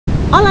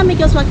Hola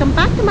amigos, welcome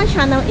back to my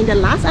channel. In the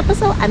last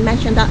episode, I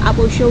mentioned that I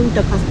will show you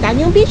the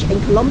Costeño Beach in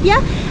Colombia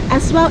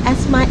as well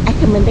as my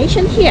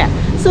accommodation here.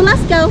 So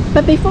let's go.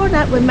 But before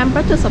that,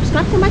 remember to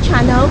subscribe to my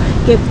channel,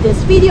 give this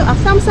video a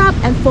thumbs up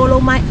and follow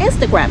my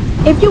Instagram.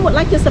 If you would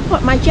like to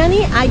support my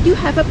journey, I do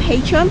have a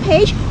Patreon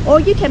page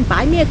or you can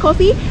buy me a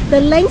coffee. The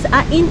links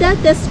are in the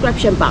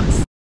description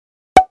box.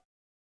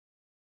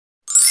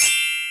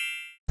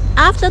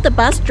 After the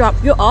bus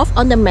drops you off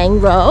on the main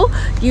road,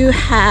 you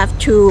have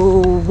to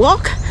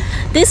walk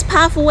this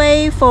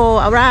pathway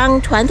for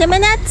around 20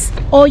 minutes,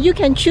 or you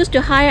can choose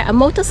to hire a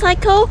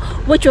motorcycle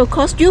which will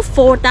cost you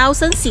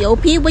 4,000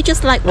 COP, which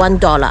is like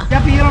 $1.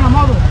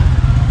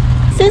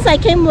 Since I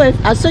came with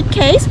a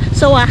suitcase,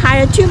 so I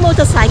hired two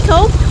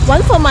motorcycles,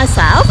 one for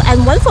myself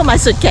and one for my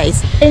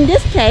suitcase. In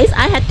this case,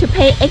 I had to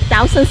pay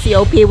 8,000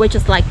 COP, which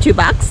is like $2.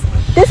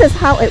 This is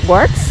how it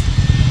works.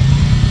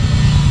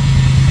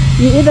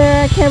 You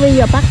either carry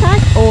your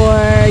backpack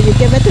or you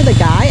give it to the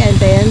guy and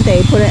then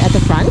they put it at the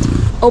front.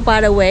 Oh,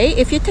 by the way,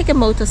 if you take a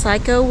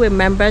motorcycle,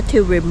 remember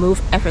to remove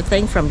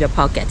everything from your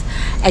pocket,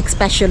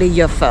 especially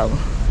your phone.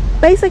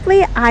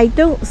 Basically, I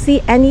don't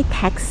see any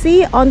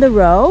taxi on the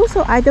road,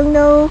 so I don't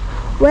know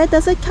where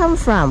does it come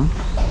from.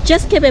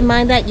 Just keep in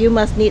mind that you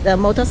must need a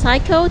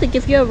motorcycle to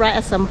give you a ride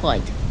at some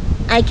point.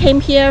 I came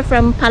here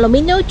from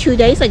Palomino 2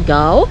 days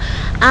ago.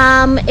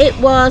 It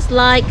was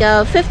like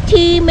a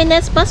 50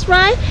 minutes bus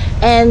ride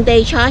and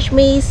they charged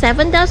me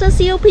 7,000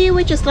 COP,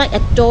 which is like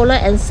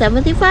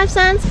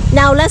 $1.75.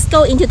 Now let's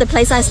go into the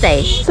place I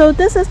stay. So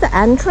this is the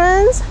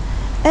entrance.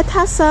 It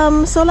has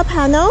some solar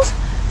panels.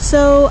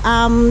 So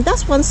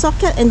that's one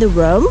socket in the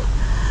room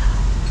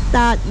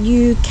that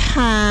you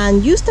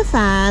can use the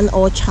fan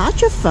or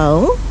charge your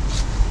phone.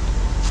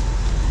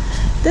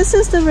 This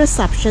is the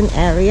reception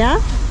area.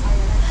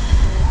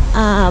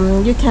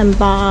 You can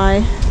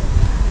buy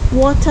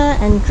water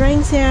and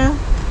drinks here.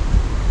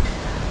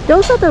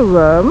 Those are the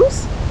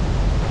rooms.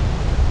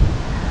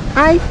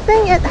 I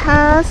think it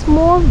has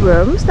more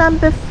rooms than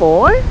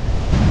before.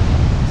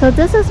 So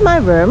this is my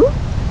room.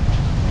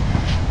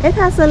 It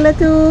has a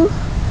little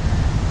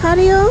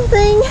patio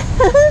thing.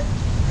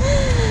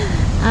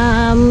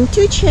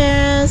 Two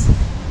chairs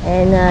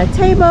and a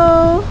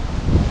table.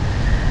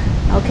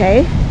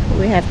 Okay,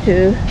 we have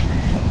to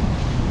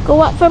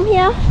go up from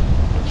here.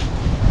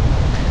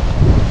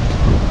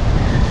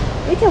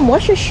 You can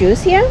wash your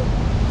shoes here.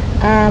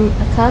 A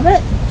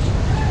cupboard.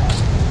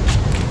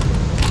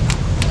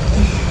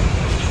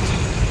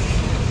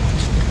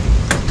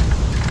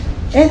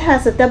 It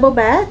has a double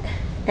bed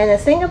and a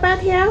single bed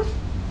here.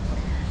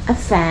 A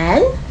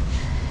fan.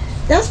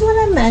 That's what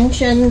I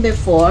mentioned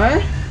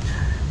before,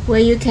 where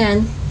you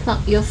can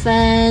plug your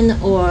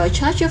fan or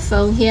charge your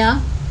phone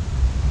here.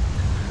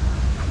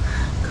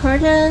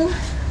 Curtain,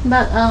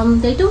 but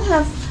they don't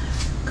have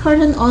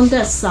curtain on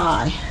that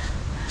side.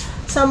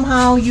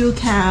 Somehow you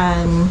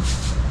can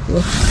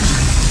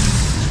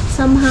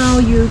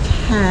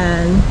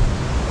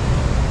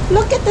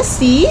look at the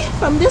sea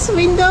from this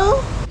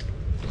window.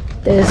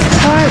 This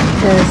part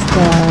is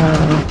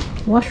the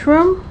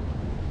washroom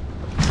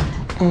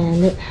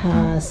and it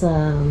has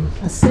a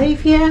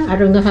safe here. I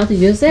don't know how to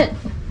use it.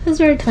 It's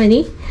very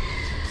tiny.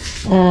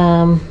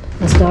 A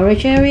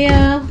storage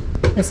area.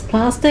 It's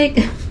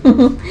plastic.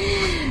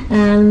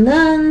 And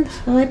then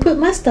I put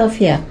my stuff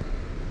here.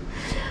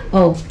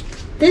 Oh,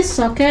 this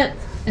socket,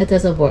 it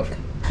doesn't work.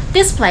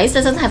 This place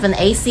doesn't have an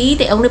AC,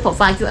 they only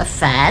provide you a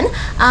fan,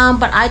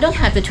 but I don't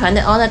have to turn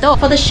it on at all.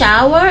 For the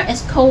shower,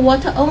 it's cold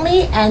water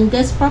only, and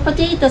this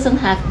property doesn't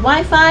have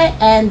Wi-Fi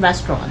and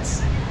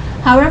restaurants.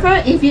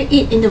 However, if you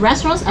eat in the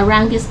restaurants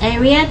around this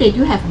area, they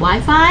do have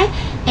Wi-Fi,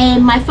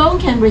 and my phone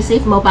can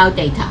receive mobile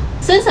data.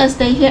 Since I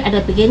stay here at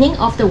the beginning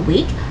of the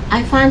week,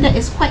 I find that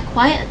it's quite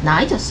quiet at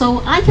night,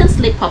 so I can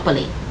sleep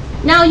properly.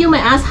 Now you may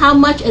ask how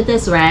much it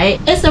is, right?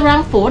 It's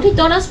around $40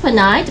 per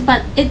night,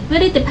 but it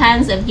really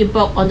depends if you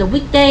book on the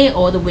weekday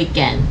or the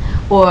weekend,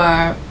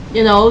 or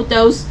you know,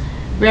 those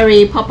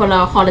very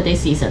popular holiday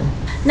season.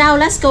 Now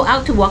let's go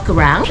out to walk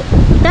around.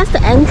 That's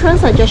the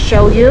entrance I just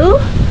showed you.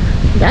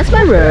 That's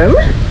my room.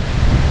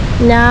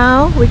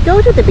 Now we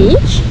go to the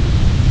beach.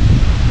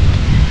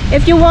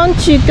 If you want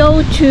to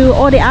go to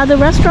all the other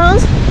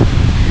restaurants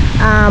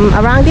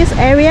around this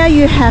area,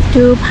 you have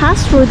to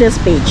pass through this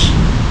beach.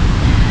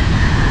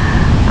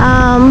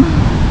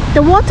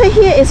 The water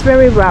here is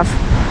very rough,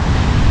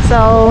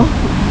 so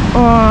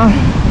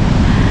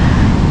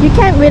you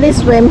can't really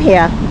swim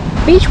here.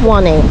 Beach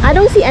warning. I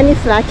don't see any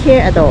flag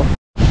here at all.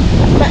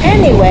 But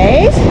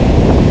anyways,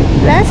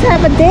 let's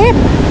have a dip.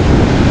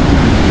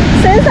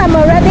 Since I'm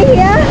already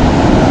here.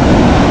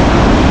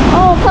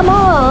 Oh, come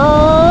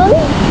on.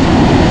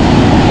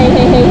 Hey,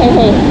 hey, hey, hey,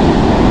 hey.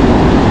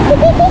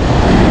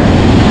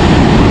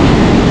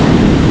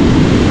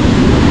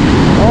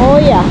 Oh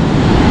yeah.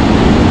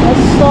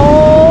 That's so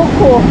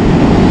cool.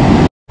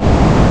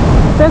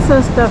 This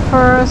is the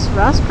first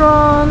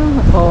restaurant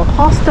or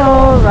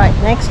hostel right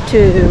next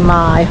to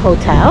my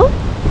hotel.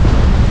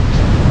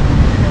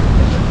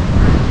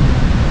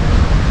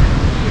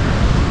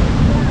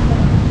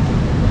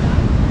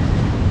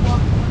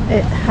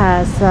 It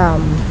has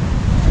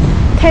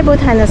table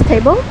tennis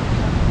table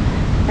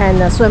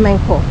and a swimming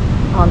pool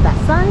on that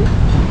side.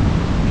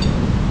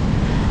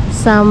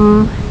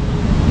 Some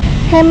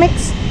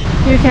hammocks.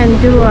 You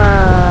can do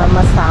a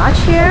massage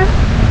here.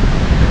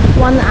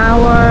 1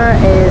 hour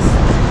is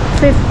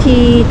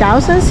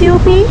 50,000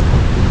 COP.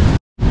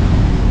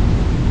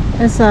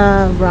 It's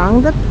a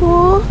rounded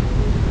pool,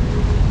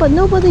 but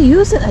nobody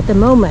uses it at the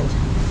moment.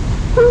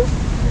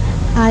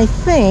 I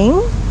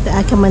think the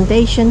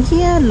accommodation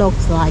here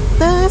looks like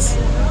this.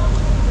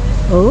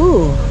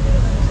 Oh,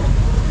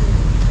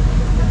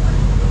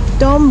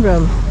 dorm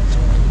room.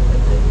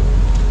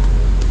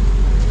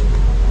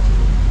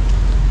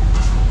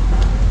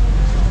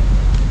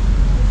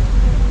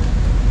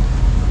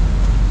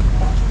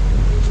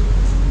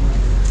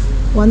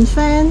 One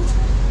fan.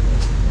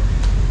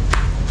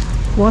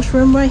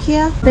 Washroom right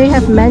here. They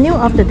have menu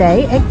of the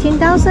day,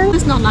 18,000.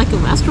 It's not like a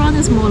restaurant,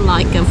 it's more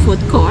like a food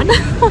court.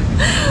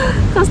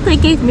 Because they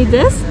gave me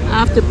this. I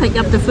have to pick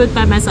up the food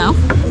by myself.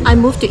 I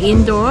moved to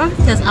indoor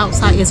because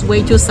outside is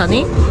way too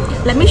sunny.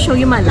 Let me show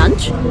you my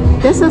lunch.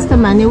 This is the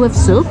menu with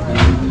soup.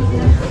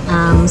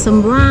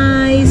 Some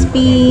rice,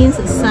 beans,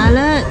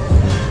 salad.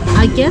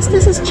 I guess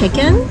this is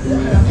chicken.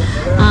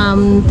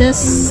 This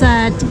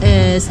set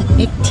is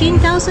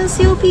 18,000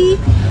 COP.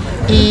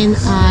 And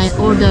I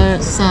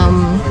ordered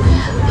some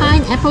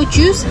pineapple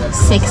juice,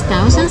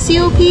 6,000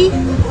 COP.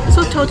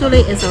 So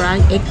totally it's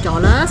around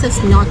 $8.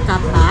 It's not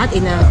that bad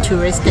in a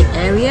touristic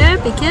area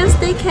because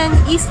they can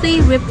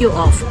easily rip you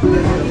off.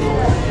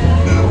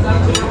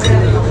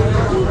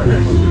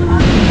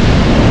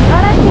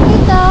 Hola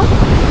chiquito,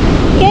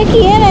 ¿qué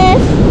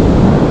quieres?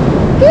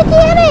 ¿Qué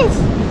quieres?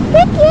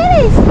 ¿Qué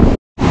quieres?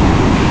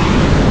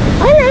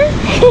 Hola.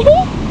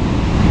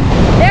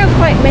 There are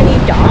quite many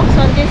dogs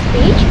on this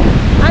beach.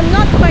 I'm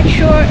not quite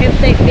sure if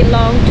they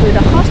belong to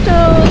the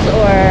hostels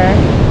or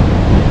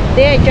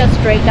they're just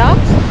stray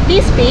dogs.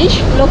 This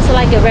beach looks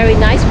like a very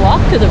nice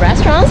walk to the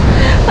restaurants,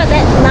 but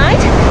at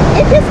night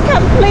it is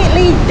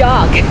completely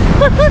dark.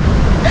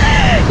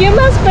 You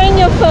must bring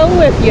your phone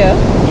with you.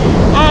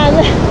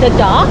 And the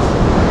dogs,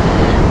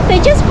 they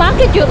just bark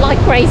at you like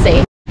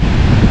crazy.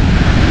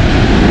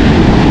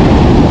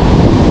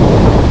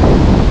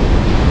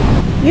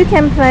 You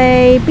can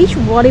play beach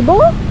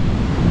volleyball.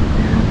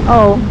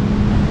 Oh,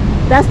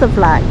 that's the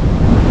flag.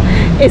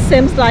 It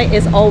seems like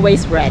it's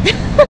always red.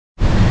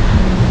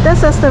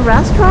 This is the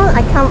restaurant.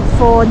 I come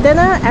for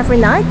dinner every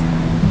night.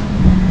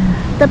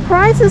 The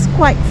price is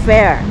quite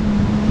fair.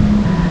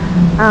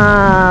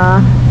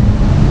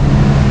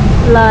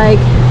 Like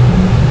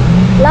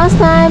last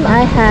time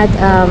I had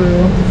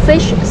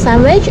fish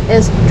sandwich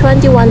is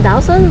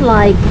 21,000,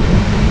 like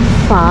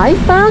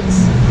 $5,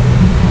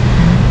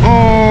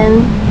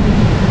 and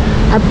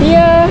a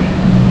beer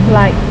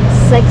like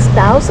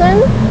 6,000,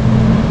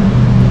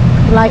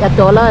 like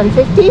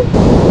 $1.50.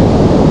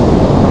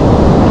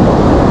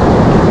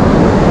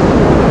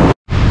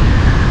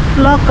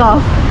 Lock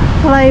off,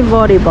 play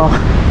volleyball.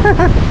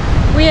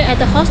 We are at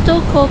the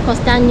hostel called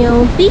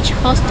Costeño Beach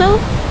Hostel.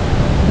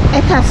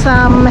 It has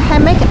some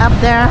hammock up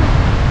there,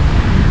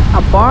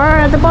 a bar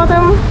at the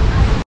bottom.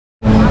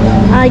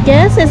 I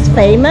guess it's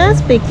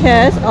famous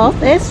because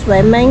of its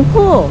swimming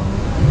pool.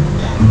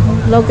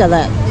 Look at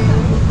that.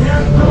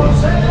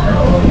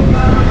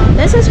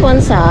 This is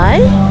one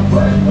side.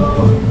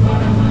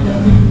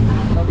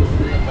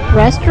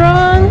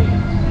 Restaurant.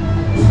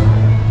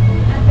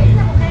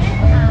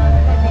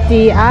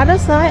 The other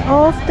side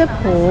of the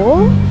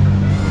pool.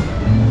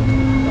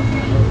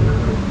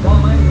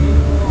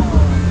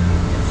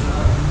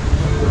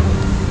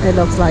 It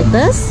looks like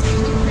this.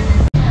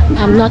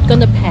 I'm not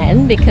gonna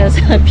pan because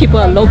people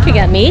are looking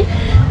at me,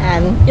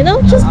 and you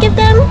know, just give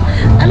them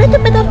a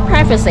little bit of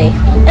privacy.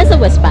 It's a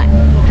whisper.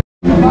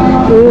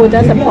 Ooh,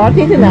 there's a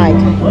party tonight.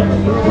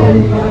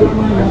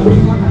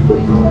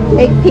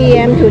 8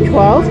 p.m. to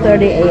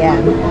 12:30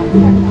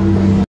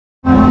 a.m.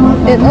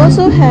 It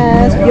also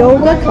has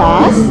yoga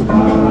class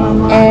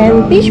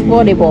and beach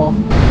volleyball.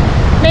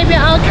 Maybe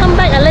I'll come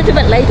back a little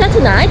bit later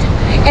tonight,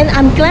 and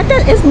I'm glad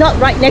that it's not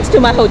right next to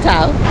my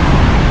hotel.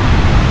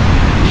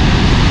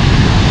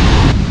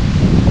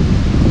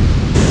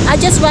 I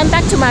just went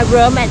back to my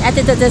room and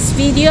edited this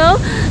video.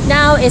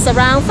 Now it's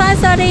around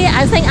 5:30.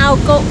 I think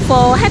I'll go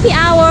for happy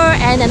hour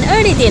and an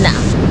early dinner.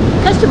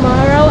 Because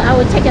tomorrow I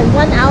will take a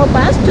 1 hour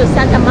bus to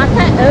Santa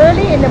Marta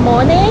early in the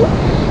morning.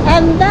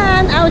 And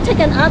then I will take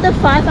another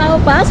 5-hour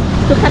bus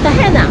to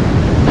Cartagena.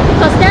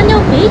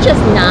 Costeno Beach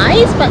is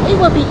nice, but it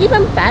will be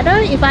even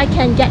better if I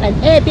can get an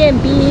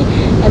Airbnb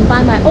and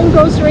buy my own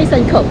groceries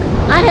and cook.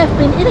 I have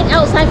been eating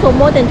outside for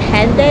more than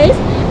 10 days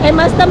and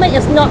my stomach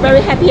is not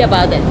very happy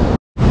about it.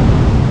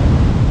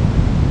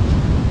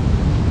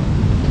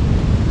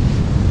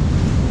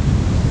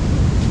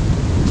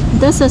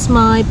 This is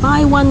my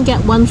buy one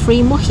get one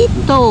free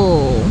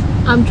mojito.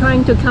 I'm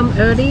trying to come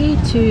early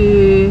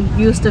to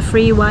use the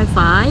free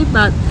Wi-Fi,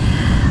 but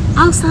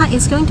outside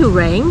it's going to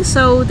rain,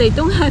 so they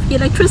don't have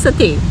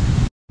electricity.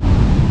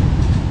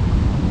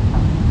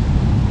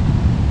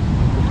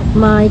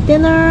 My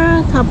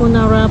dinner,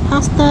 carbonara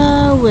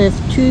pasta with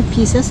 2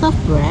 pieces of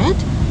bread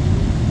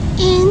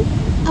and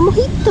a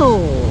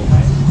mojito.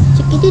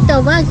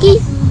 Chiquitito, va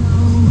aquí.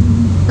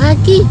 Va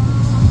aquí.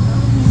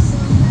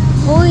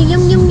 Oh,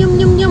 yum, yum, yum,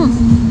 yum, yum.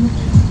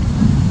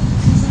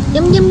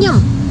 Yum, yum,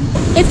 yum.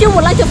 If you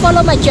would like to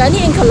follow my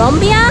journey in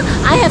Colombia,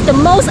 I have the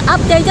most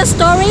updated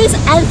stories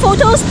and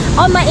photos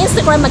on my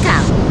Instagram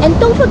account. And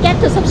don't forget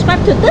to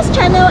subscribe to this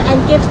channel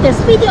and give this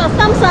video a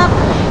thumbs up.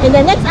 In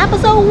the next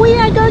episode, we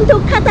are going to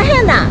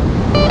Cartagena.